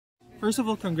first of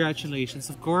all, congratulations,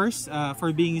 of course,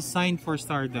 for being signed for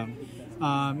Stardom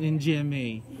in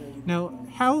GMA. Now,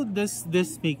 how does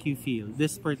this make you feel,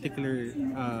 this particular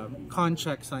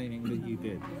contract signing that you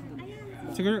did?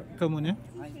 Siguro, ikaw muna?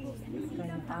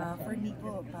 For me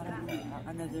po, parang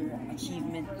another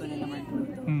achievement ko na naman po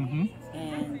ito.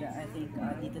 And I think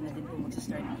dito na din po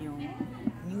magsastart yung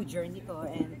new journey ko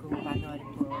and kung paano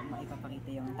rin po maipapakita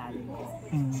yung talent ko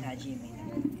sa GMA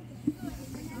naman.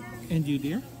 And you,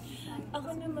 dear?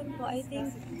 Ako naman po, I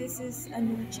think this is a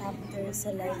new chapter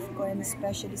sa life ko and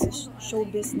especially sa show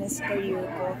business career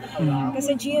ko.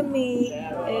 Kasi GMA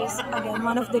is, again,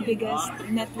 one of the biggest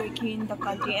network here in the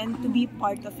country and to be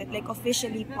part of it, like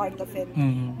officially part of it,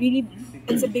 really,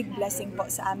 it's a big blessing po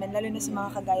sa amin, lalo na sa mga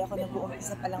kagaya ko na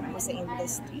buong-isa pa lang po sa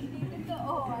industry.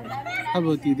 How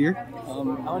about you, dear?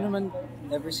 Ako naman,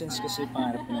 ever since kasi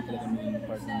pangarap ko na talaga maging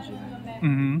part ng GMA.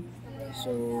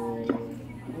 So,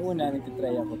 una,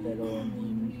 nagtitry ako pero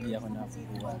hindi ako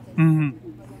nakakuha.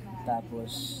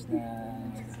 Tapos,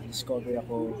 na-discover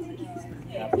ako.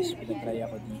 Tapos, pinatry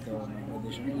ako dito.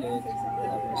 Nag-audition ulit.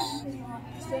 Tapos,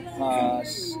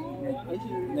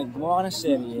 naggumawa ako ng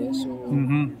serye. So,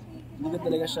 hindi ko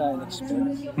talaga siya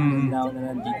in-expect. Now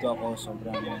na nandito ako,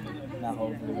 sobrang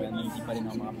naka-overwhelm. Hindi pa rin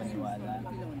ako makapaniwala.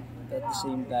 At the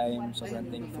same time, sobrang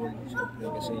thankful. Siyempre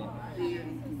kasi,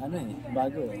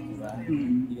 bago diba?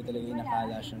 Hindi ko talaga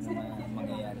inakala siya na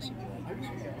mangyayari sa buhay.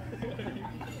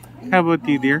 How about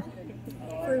you, dear?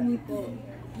 For me po,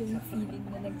 yung feeling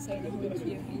na nag-sign ako with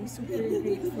GMA, super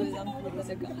grateful lang po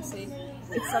talaga kasi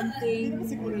it's something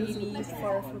really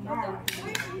far from what I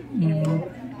do. And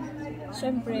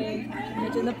syempre,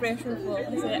 medyo na-pressure po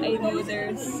kasi I know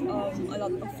there's a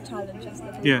lot of challenges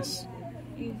that Yes.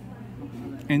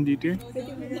 And you, dear?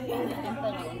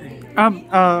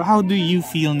 How do you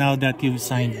feel now that you've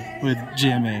signed with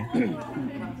GMA?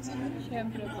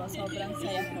 Siyempre po, sobrang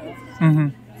saya ko.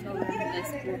 Sobrang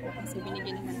blessed po kasi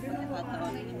binigyan naman po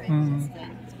pagkakataon ng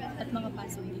at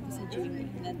makapasok dito sa GMA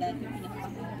na dati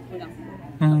pinakapangarap ko lang po.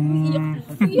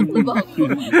 Iyak na ba ako?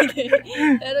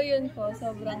 Pero yun po,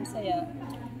 sobrang saya.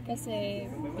 Kasi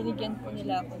binigyan po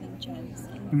nila ako ng chance.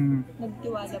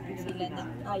 Nagtiwala po sila na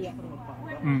kaya ko.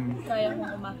 Kaya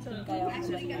kong umaking, kaya kong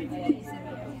sumayin, kaya isip.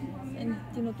 And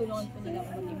tinutulungan po nila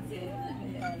ako mag-improve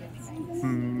yung talents.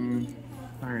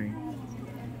 Alright.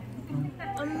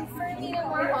 For me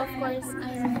naman po, of course,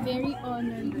 I'm very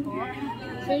honored po.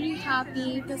 Very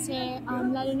happy kasi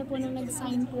lalo na po nung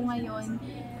nag-sign po ngayon.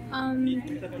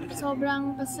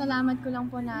 Sobrang pasalamat ko lang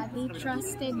po na they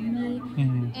trusted me.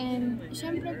 And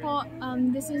syempre po,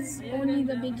 this is only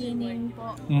the beginning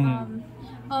po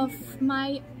of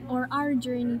my or our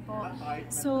journey po.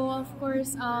 So of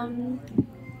course,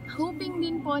 hoping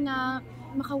din po na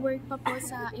maka-work pa po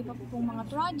sa iba po pong mga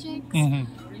projects.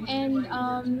 And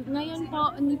ngayon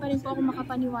po, hindi pa rin po ako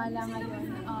makapaniwala ngayon.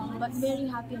 But very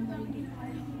happy and very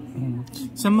grateful.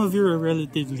 Some of you are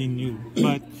relatively new,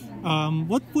 but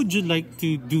what would you like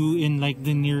to do in like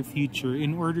the near future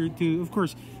in order to, of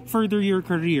course, further your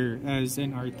career as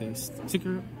an artist?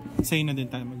 Siguro, sa'yo na din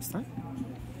tayo mag-start?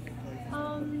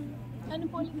 Ano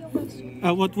po ulit yung question?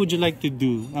 What would you like to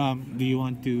do? Do you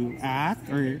want to act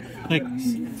or like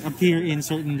appear in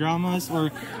certain dramas,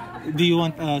 or do you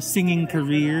want a singing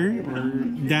career or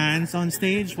dance on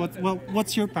stage?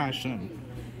 What's your passion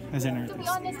as an artist? To be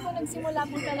honest po, nagsimula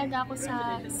po talaga ako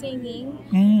sa singing.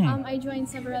 I joined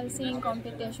several singing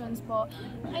competitions po.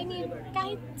 I mean,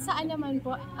 kahit saan naman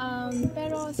po.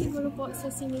 Pero siguro po sa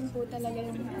singing po talaga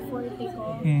yung forte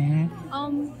ko.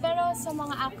 Pero sa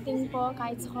mga acting po,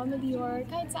 kahit sa comedy or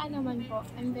kahit saan naman po,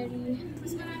 I'm very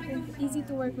easy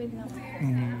to work with naman.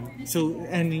 So,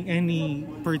 any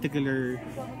particular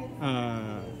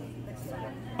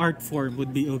art form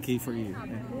would be okay for you?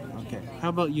 Okay.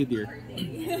 How about you, dear?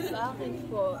 Sa akin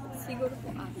po, siguro po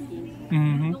acting.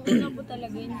 Nung una po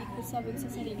talaga, hindi ko sabi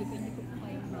sa sarili ko, hindi ko po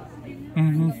kaya ma-acting.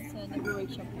 Hanggang sa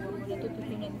nag-workship po ako,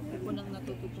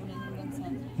 natututunan hanggang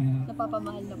sa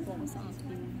napapamahal na po ako sa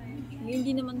acting.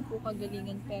 Hindi naman po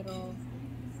kagalingan, pero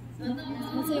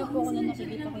masaya po ako na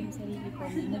nakikita ko yung sarili ko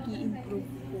na nag-i-improve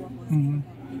po ako sa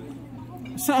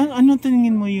So, ano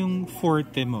tingin mo yung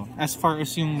forte mo as far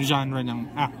as yung genre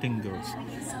ng acting goes?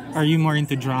 Are you more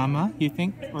into drama, you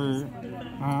think? Or,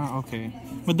 okay.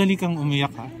 Madali kang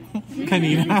umiyak, ha?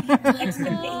 Kanina.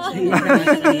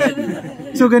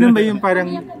 So, ganun ba yung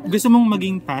parang, gusto mong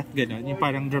maging path, ganun? Yung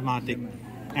parang dramatic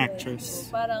actress?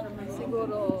 Parang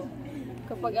siguro,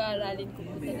 kapag aaralin ko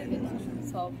po talaga ng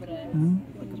sobra, yung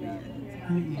drama.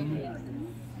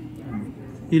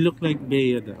 You look like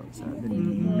Bea daw, sabi ni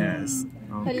Nes.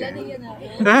 Hala Okay. na yan ako.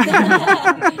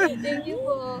 Thank you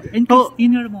po. And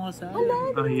Christine Hermosa.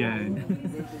 Ayan.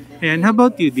 And how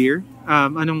about you, dear?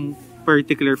 Anong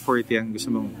particular forte ang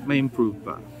gusto mong ma-improve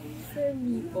pa? For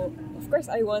me po, of course,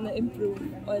 I wanna improve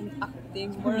on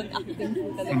acting. More on acting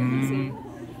po talaga kasi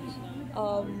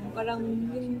parang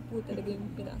yun po talaga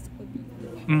yung pinasok ko dito.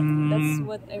 That's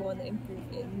what I wanna improve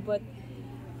in. But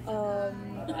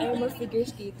I'm a figure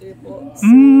skater po. So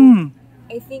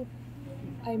I think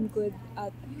I'm good at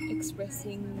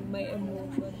expressing my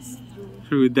emotions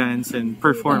Through dance and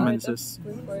performances.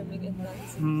 performing and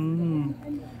dancing.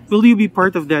 Will you be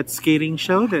part of that skating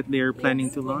show that they are planning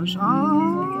to launch?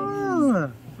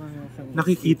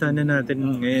 Nakikita na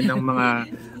natin ngayon ang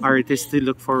mga artists to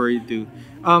look forward to.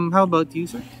 How about you,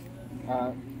 sir?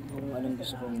 Kung anong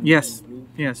gusto kong Yes.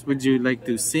 improve. Yes. Would you like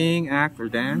to sing, act, or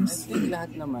I dance? think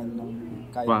lahat naman ng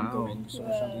kaya Wow. kong gawin, gusto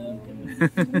ko siyang i-improve.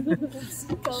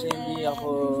 Kasi hindi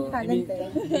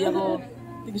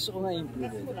gusto ko nga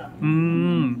i-improve eh.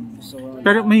 Gusto ko,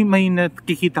 Pero may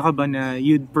nakikita ka ba na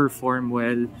you'd perform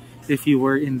well if you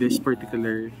were in this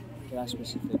particular kaya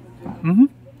specific.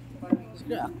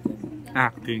 Siguro acting.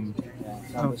 acting? Yeah,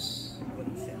 tapos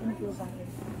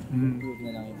improve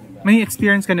na lang yung iba. May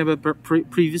experience ka na ba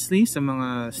previously sa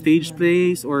mga stage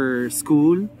plays or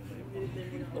school?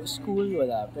 School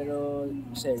wala, pero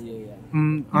serye yan.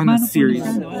 On a series?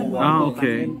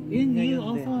 Okay. Yun, you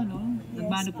also, no?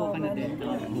 Nagmano po ka na din.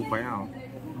 Oh, wow.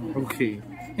 Okay.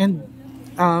 And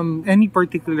any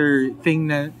particular thing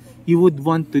na you would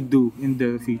want to do in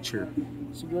the future?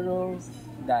 Siguro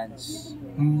dance.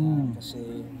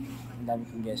 Kasi ang dami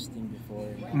kong guesting before.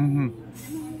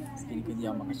 Hindi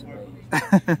ko ako makasabay.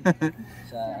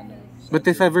 sa ano. But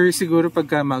if ever siguro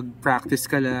pagka mag-practice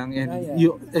ka lang and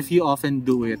if you often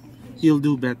do it, you'll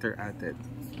do better at it.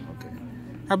 Okay.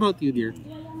 How about you, dear?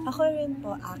 Ako rin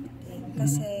po acting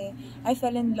kasi I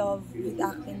fell in love with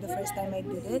acting the first time I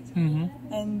did it.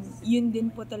 And yun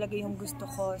din po talaga yung gusto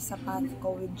ko sa path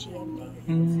ko with GMA.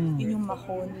 Yun yung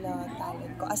ma-hone na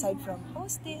talent ko. Aside from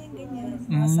hosting, ganyan.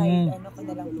 Aside ko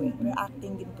na lang po yun. Pero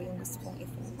acting din po yung gusto kong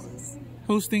i-focus.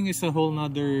 Hosting is a whole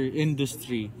nother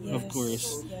industry, of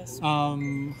course. Yes.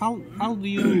 How do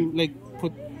you like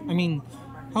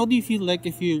how do you feel like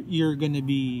if you're gonna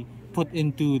be put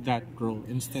into that role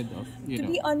instead of, To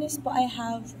be honest po, I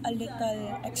have a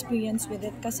little experience with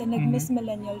it kasi nag-Miss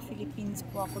Millennial Philippines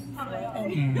po ako before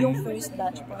and yung first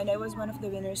batch po and I was one of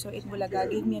the winners, so it Bulaga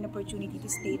gave me an opportunity to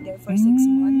stay there for 6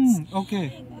 months.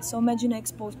 Okay. So medyo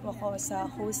na-expose po ako sa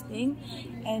hosting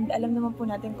and alam naman po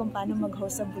natin kung paano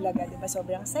mag-host sa Bulaga, diba?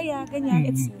 Sobrang saya, ganyan.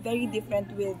 It's very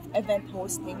different with event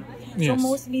hosting. So Yes.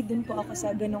 mostly dun po ako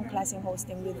sa ganong klaseng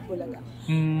hosting with Bulaga.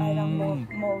 Parang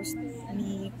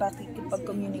mostly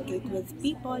pakikipag-communicate with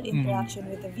people, interaction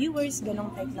with the viewers,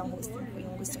 ganong type ng hosting po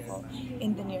yung gusto ko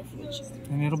in the near future.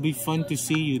 And it'll be fun to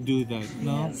see you do that,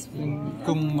 no? Yes.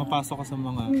 Kung mapasok ka sa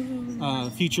mga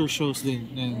future shows din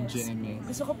ng GMA.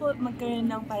 Gusto ko po magkaroon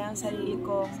ng parang sarili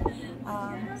kong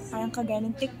parang kagaya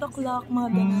ng TikTok lock, mga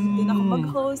ganun. Doon ako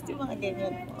mag-host, yung mga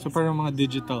ganyan po. So parang mga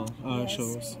digital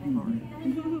shows.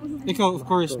 Ikaw, of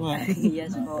course,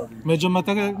 Yes po. medyo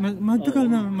matagal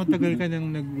ka nang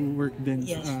nag-work din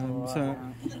Yes po. sa,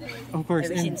 of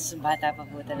course. Ever since bata pa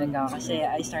po talaga ako kasi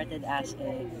I started as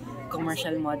a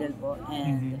commercial model po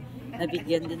and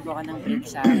nabigyan din po ako ng break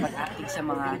sa pag-acting sa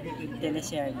mga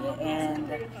teleserye and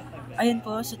ayun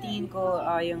po, sa tingin ko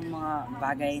yung mga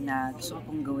bagay na gusto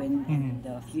ko pong gawin in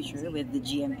the future with the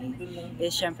GMA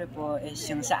is syempre po is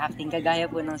yung sa acting kagaya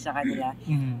po ng sa kanila,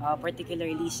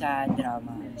 particularly sa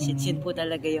drama since yun po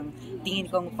talaga yung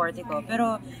tingin kong forte ko,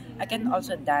 pero I can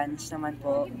also dance naman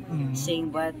po, sing,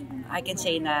 but I can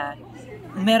say na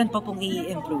meron pa pong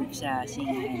i-improve sa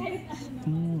singing.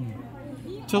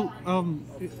 So,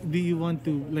 do you want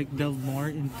to like delve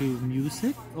more into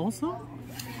music also?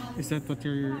 Is that what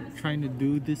you're trying to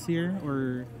do this year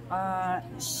or?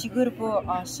 Siguro po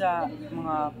sa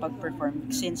mga pag-perform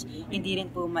since hindi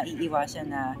rin po maiiwasan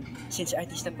na since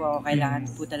artista po ako, kailangan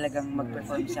po talagang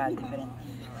mag-perform sa different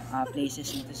places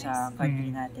dito sa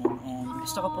country natin and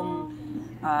gusto ko pong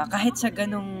kahit sa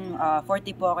ganong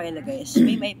 40 po ako ilagay is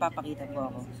may papakita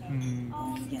po ako.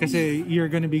 Kasi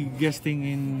you're gonna be guesting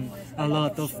in a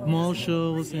lot of mall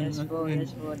shows and, Yes po.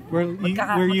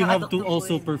 where you have to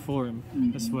also perform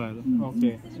as well.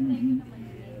 Okay.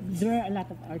 There are a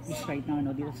lot of artists right now,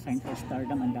 no? Dito sa sign for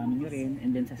Stardom, ang dami nyo rin.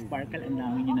 And then sa Sparkle, ang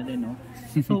dami nyo na din, no?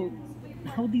 So,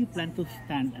 how do you plan to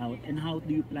stand out and how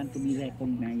do you plan to be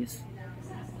recognized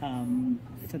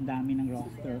sa dami ng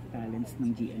roster of talents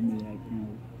ng GMA right now?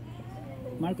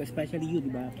 Marco, especially you, di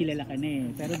ba? Kilala ka na eh.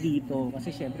 Pero dito, kasi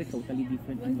syempre totally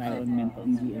different environment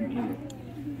on GMA.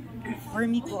 For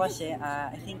me po kasi,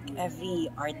 I think every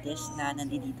artist na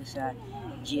nandito sa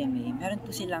GMA, meron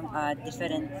po silang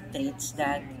different traits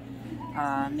that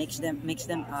makes them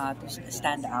to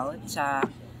stand out sa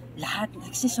lahat.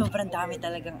 Kasi sobrang dami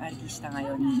talagang artista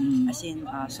ngayon. As in,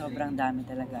 sobrang dami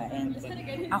talaga. And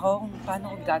ako, kung paano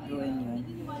ko gagawin yun,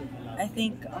 I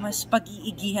think mas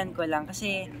pag-iigihan ko lang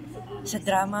kasi sa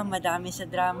drama, madami sa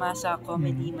drama, sa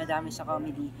comedy, madami sa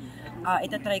comedy.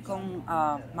 Itatry kong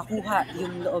makuha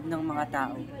yung loob ng mga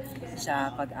tao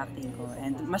sa pag-acting ko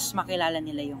and mas makilala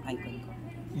nila yung icon ko.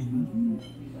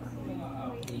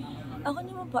 Ako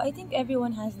naman po, I think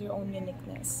everyone has their own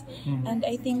uniqueness. And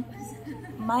I think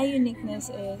my uniqueness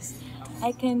is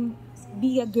I can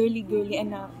be a girly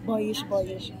and a boyish girl.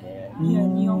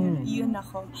 Yun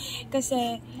ako.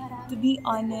 Kasi, to be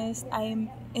honest,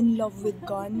 I'm in love with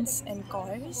guns and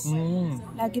cars.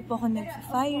 Lagi po ako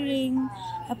nag-firing.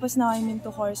 Tapos now I'm into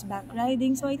horseback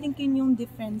riding. So I think yun yung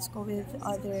difference ko with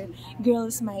other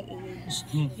girls my age.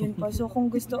 Yun po. So kung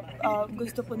gusto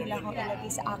po nila akong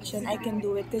ilagay sa action, I can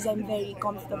do it because I'm very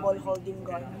comfortable holding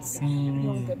guns.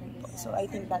 Yung ganun po. So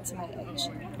I think that's my edge.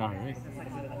 Alright.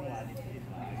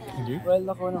 Well,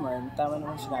 ako naman, tama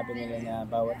naman sinabi nila na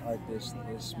bawat artist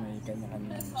is may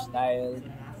kanya-kanyang style,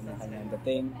 kanya-kanyang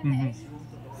dating,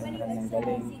 kanya-kanyang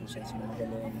galing, kung saan sila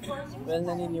magaling. Well,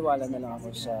 naniniwala na lang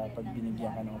ako sa pag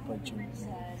binigyan ka ng opportunity.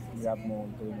 Grab mo,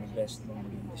 gawin mo best mo,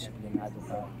 maging disiplinado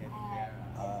ka.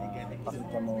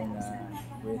 Pakita mo na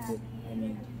worth it. I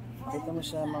mean, pakita mo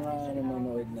sa mga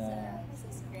nanonood na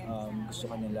gusto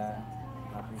ka nila,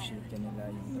 appreciate ka nila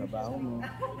yung trabaho mo.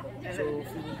 So,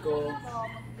 feeling ko,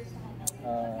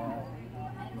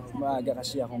 maaga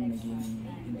kasi akong naging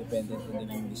independent at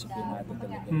naging disiplinado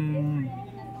talaga.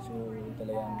 So,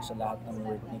 talagang sa lahat ng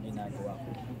work na ginagawa ko,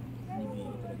 binibigay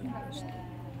ko talaga yung best.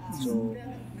 So,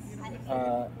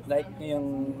 like ngayong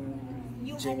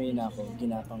GMA na ako,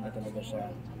 ginapang ko talaga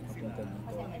siya papunta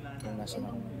dito kung nasan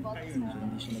ako ngayon. So,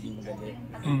 hindi siya naging madali.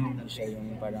 Hindi siya yung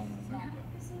parang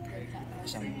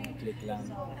isang click lang,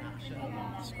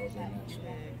 discover na. So,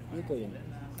 ito yun.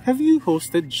 Have you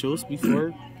hosted shows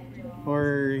before?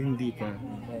 Or hindi pa?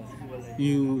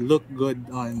 You look good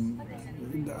on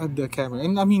the camera.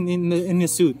 And I mean, in a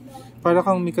suit. Para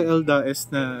kang Mikael Daes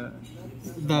na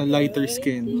lighter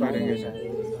skin. Parang gano'n.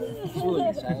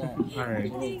 Alright.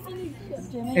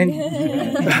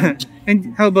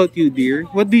 And how about you, dear?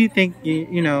 What do you think,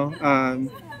 you know,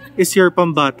 is your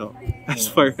pambato as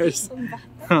far as...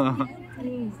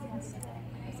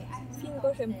 Feel ko,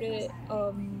 syempre,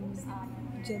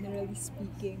 generally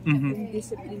speaking, yung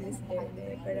discipline is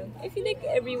there. Parang, I feel like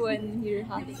everyone here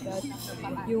has that,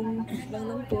 yung push lang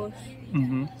ng push.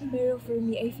 Pero for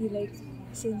me, I feel like,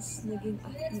 since naging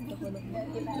athlete ako ng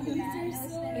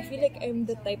I feel like I'm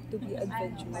the type to be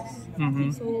adventurous.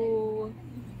 So,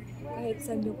 kahit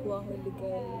saan niyo po ako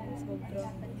ligay,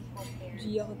 sobrang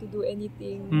G ako to do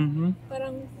anything.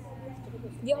 Parang,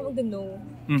 hindi ako mag-no.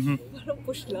 Parang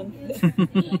push lang.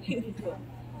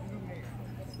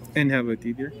 And how about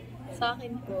you, dear? Sa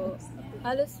akin po,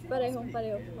 halos pareho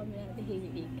po kami natin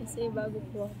Hailey. Kasi bago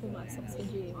po ako pumasok sa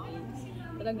GMA,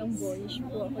 talagang boyish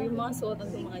po ako. Yung mga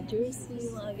suotan ng mga jersey,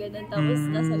 mga ganun. Tapos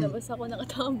nasa labas ako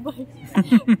nakatambay.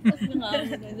 Tapos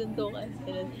nanganganundukan.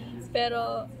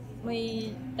 Pero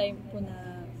may time po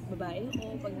na babae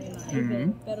ako pag may mga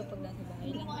event. Pero pag nasa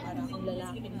bahay lang, parang akong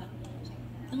lalaki na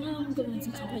ang gawin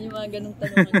sa kanya, yung mga ganung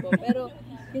tanungan ko. Pero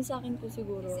yun sa akin po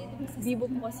siguro, bibo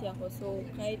po kasi ako. So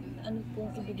kahit ano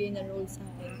pong ibigay na role sa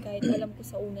akin, kahit alam ko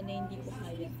sa una na hindi ko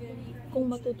kaya,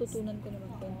 kung matututunan ko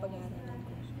naman po yung pag-aaralan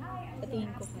ko, sa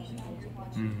tingin ko kaya.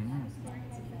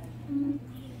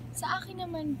 Sa akin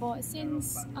naman po,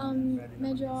 since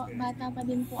medyo bata pa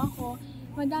din po ako,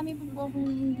 madami po akong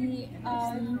hindi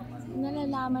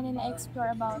nalalaman na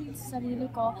na-explore about sarili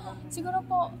ko. Siguro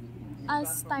po,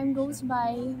 as time goes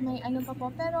by, may ano pa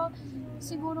po. Pero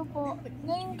siguro po,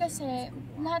 ngayon kasi,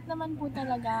 lahat naman po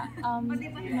talaga,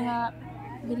 mga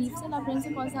beliefs nila,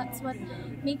 principles, that's what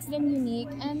makes them unique.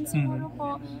 And siguro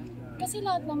po, kasi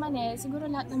lahat naman siguro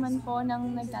lahat naman po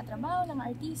ng nagtatrabaho, ng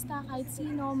artista, kahit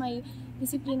sino, may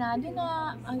disiplinado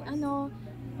na,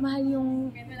 mahal yung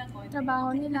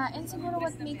trabaho nila. And siguro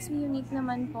what makes me unique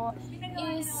naman po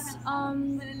is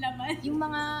yung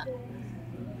mga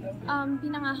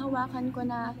pinangahawakan ko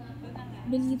na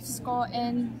beliefs ko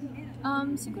and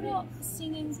siguro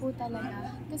singing po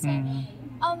talaga. Kasi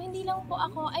hindi lang po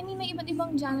ako, I mean may iba't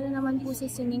ibang genre naman po sa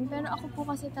singing, pero ako po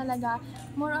kasi talaga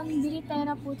more on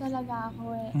bilitera po talaga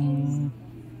ako And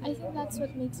I think that's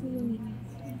what makes me unique.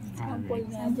 Sample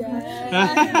nga dyan.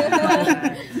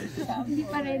 Hindi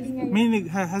pa ready ngayon.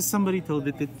 Has somebody told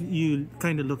that you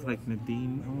kind of look like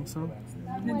Nadine also?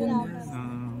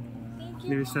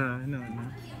 There's a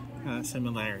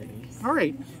similarity. All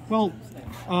right. Well,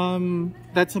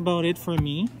 that's about it for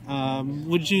me.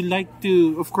 Would you like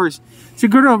to, of course,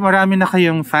 siguro marami na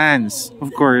kayong fans,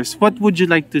 of course. What would you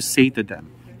like to say to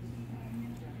them?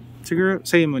 Siguro,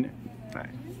 say mo na.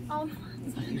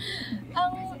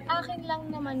 Ang akin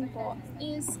lang naman po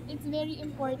is it's very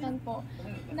important po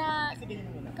na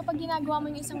kapag ginagawa mo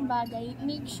yung isang bagay,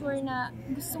 make sure na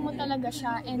gusto mo talaga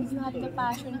siya and you have the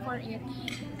passion for it.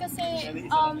 Kasi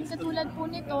katulad po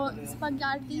nito, sa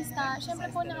pag-artista, syempre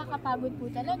po nakakapagod po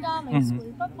talaga, may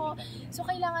school pa po. So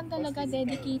kailangan talaga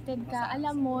dedicated ka.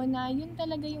 Alam mo na yun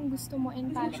talaga yung gusto mo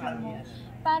and passion mo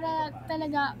para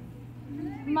talaga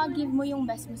mag-give mo yung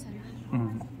best mo sa lahat.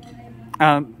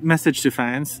 Message to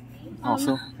fans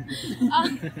also.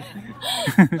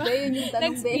 Ayun yung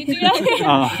tanong, babe.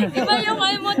 Diba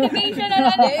yung motivational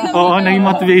Oo, naging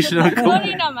motivational ko.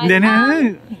 Sorry naman.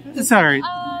 Sorry.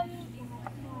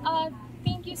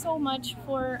 Thank you so much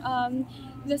for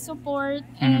the support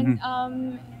and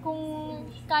kung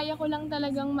kaya ko lang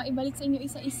talagang maibalik sa inyo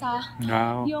isa-isa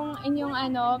yung inyong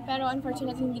pero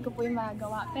unfortunately hindi ko po yung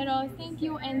magagawa. Pero thank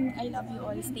you and I love you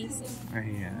all. Stay safe.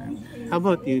 Ayan. How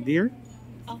about you, dear?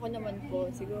 Ako naman po,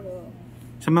 siguro.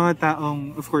 Sa mga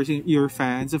taong, of course, your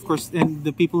fans, of course, and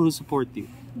the people who support you.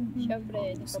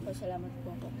 Siyempre, nagpapasalamat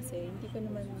po ako kasi hindi ko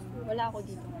naman, wala ako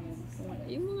dito ngayon.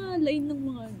 Yung mga line ng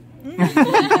mga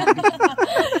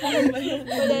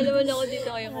wala naman ako dito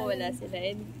ngayon kung wala sila.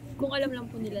 And kung alam lang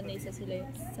po nila na isa sila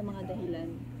sa mga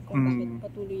dahilan kung bakit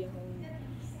patuloy akong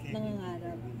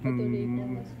nangangarap, patuloy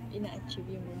kong ina-achieve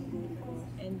yung mga goal ko.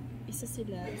 And isa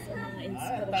sila sa mga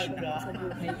inspirasyon ko sa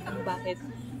buhay kung bakit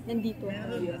nandito ako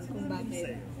ngayon, kung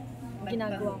bakit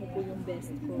ginagawa ko po yung best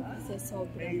ko kasi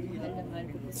sobrang mahal na mahal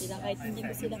ko po sila. Kahit hindi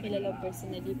ko sila kilala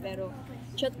personally, pero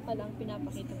chat pa lang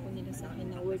pinapakita po nila sa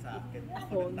akin na worth it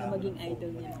ako na maging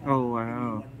idol nila. Oh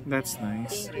wow, that's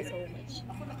nice. Thank you so much.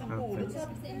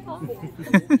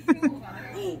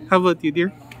 How about you, dear?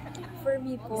 For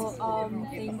me po,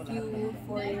 thank you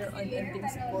for your unending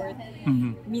support.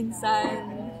 Minsan,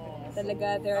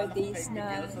 talaga there are days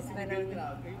na parang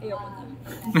ayoko na.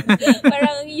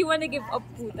 Parang you wanna give up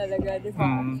po talaga, di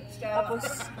ba?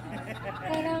 Tapos,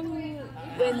 parang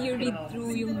when you read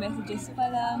through yung messages,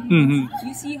 parang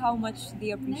you see how much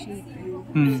they appreciate you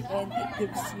and it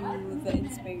gives you the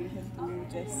inspiration to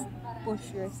just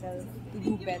push yourself to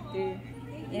do better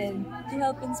and to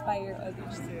help inspire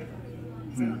others.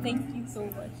 So, thank you so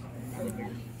much.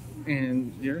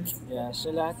 And yours? Yeah,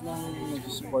 sa lahat ng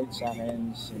nag-support sa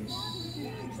akin since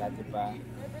dati pa,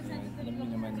 alam niyo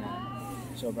naman na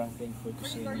sobrang thankful ko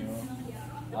sa inyo.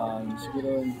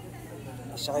 Siguro,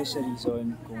 isa kayo sa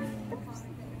reason kung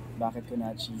bakit ko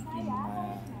na-achieve yung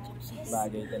mga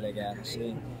bagay talaga.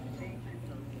 Kasi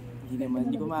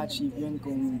hindi ko ma-achieve yun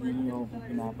kung hindi nyo ako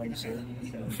pinapansin.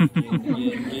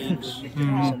 Hindi engage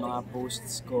sa mga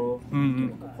posts ko,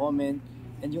 hindi ko comment.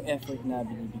 And yung effort na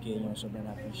binibigay nyo, sobrang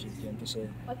appreciate yun. Kasi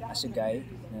as a guy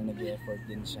na nag-effort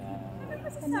din sa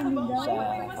family,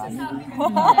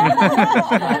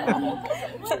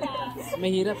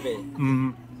 mahirap eh.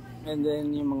 And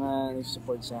then yung mga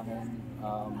nag-support sa akin,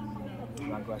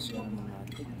 gumagawa sila ng mga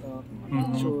TikTok, mga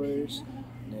pictures,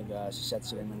 nag-set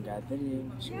sila ng gathering.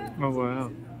 So, oh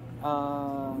wow.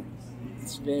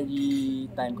 It's very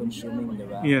time-consuming,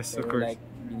 diba? Yes, pero of course. like,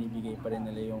 binibigay pa rin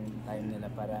nila yung time nila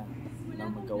para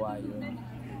lang magawa yun.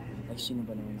 Like, sino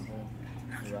ba naman ako?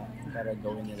 Diba? Para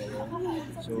gawin nila yun.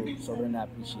 So, sobrang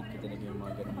na-appreciate ko talaga yung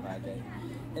mga ganung bagay.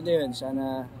 And yun,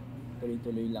 sana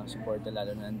tuloy-tuloy lang support,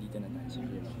 lalo na nandito na tayo sa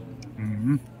GMA.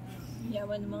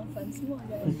 Yaman ng mga fans mo,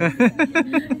 guys.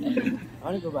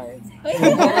 Ano ba ba yun?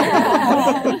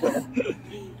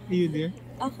 You, dear?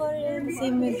 Ako rin,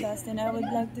 same with Dustin. I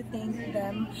would like to thank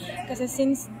them kasi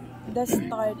since the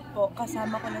start po,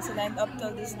 kasama ko na sila and up till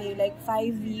this day, like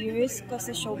 5 years ko sa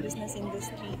show business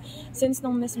industry. Since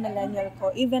nung Miss Millennial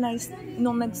ko, even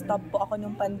nung nag-stop po ako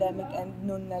nung pandemic and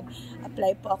nung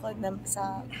nag-apply po ako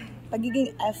sa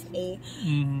pagiging FA,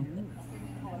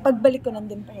 pagbalik ko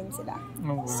nandun pa rin sila.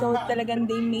 Oh, wow. So talagang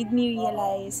they made me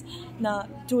realize na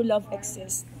true love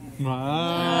exists. Wow!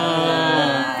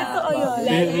 Totoo yun.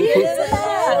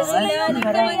 Sila,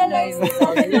 nag-realize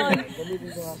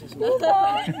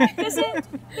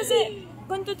kasi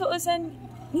kung tutuusan,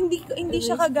 hindi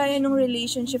siya kagaya ng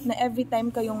relationship na every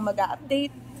time kayong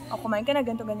mag-update, kumain ka na,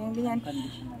 ganito, ganyan.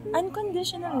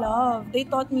 Unconditional love. They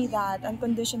taught me that,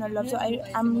 unconditional love. So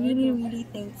I'm really, really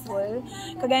thankful.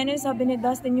 Kagaya na yung sabi ni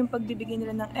Dustin, yung pagbibigay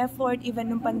nila ng effort, even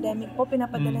nung pandemic po,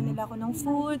 pinapadala nila ako ng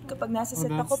food. Kapag nasa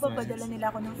set ako, papadala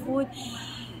nila ako ng food.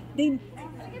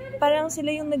 Parang sila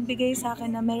yung nagbigay sa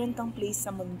akin na meron kang place sa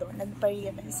mundo.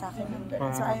 Nag-realize sa akin ng girl.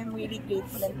 So I am really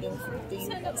grateful and thankful to you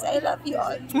guys. I love you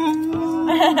all.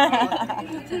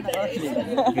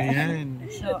 Ganyan.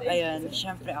 So, ayun,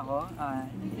 syempre ako,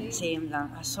 same lang.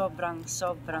 Sobrang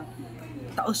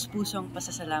taos-pusong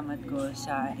pasasalamat ko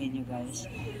sa inyo guys.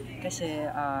 Kasi,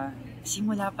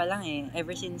 simula pa lang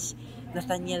ever since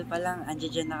Nathaniel pa lang,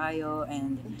 andyan na kayo,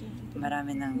 and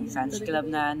marami ng fans club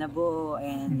na nabuo,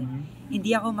 and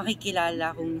hindi ako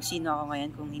makikilala kung sino ako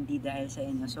ngayon kung hindi dahil sa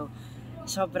inyo. So,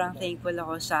 sobrang thankful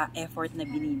ako sa effort na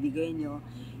binibigay nyo.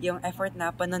 Yung effort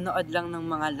na panonood lang ng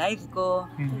mga live ko,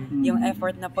 yung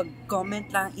effort na pag-comment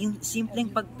lang, yung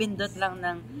simpleng pagpindot lang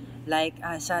ng like,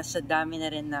 sa dami na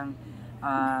rin ng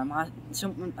mga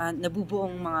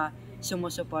nabubuong mga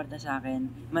sumusuporta sa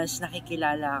akin. Mas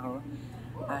nakikilala ako.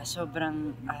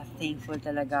 Sobrang thankful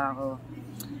talaga ako.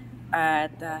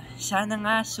 At sana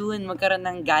nga soon magkaroon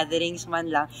ng gatherings man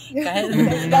lang. Kahit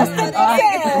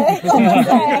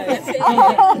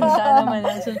sana man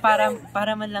lang soon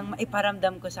para man lang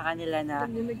maiparamdam ko sa kanila na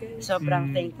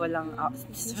sobrang thankful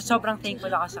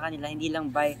ako sa kanila, hindi lang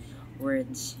by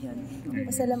words. Yan.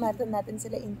 Pasalamatan natin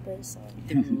sila in person.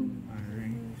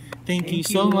 Thank you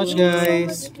so much,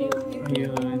 guys.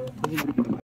 Ayun.